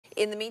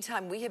In the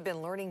meantime, we have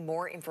been learning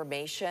more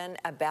information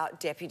about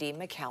Deputy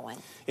McCowan.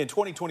 In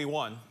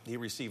 2021, he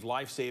received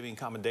life-saving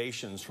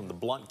commendations from the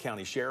Blount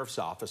County Sheriff's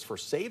Office for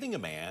saving a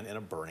man in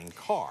a burning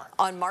car.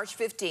 On March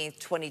 15th,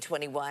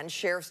 2021,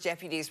 sheriff's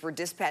deputies were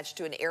dispatched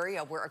to an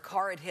area where a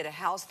car had hit a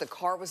house. The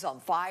car was on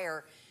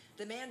fire.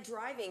 The man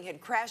driving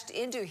had crashed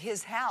into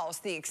his house.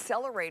 The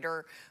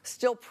accelerator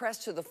still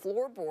pressed to the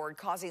floorboard,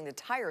 causing the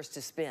tires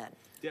to spin.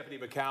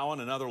 Deputy McCowan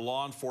and other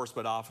law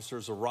enforcement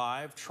officers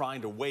arrived,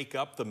 trying to wake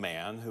up the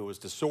man who was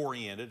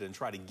disoriented and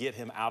try to get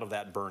him out of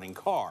that burning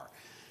car.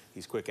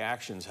 These quick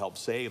actions helped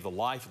save the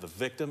life of the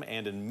victim,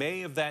 and in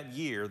May of that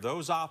year,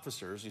 those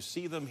officers, you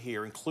see them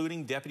here,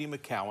 including Deputy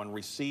McCowan,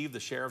 received the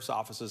Sheriff's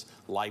Office's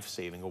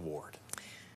Life-Saving Award.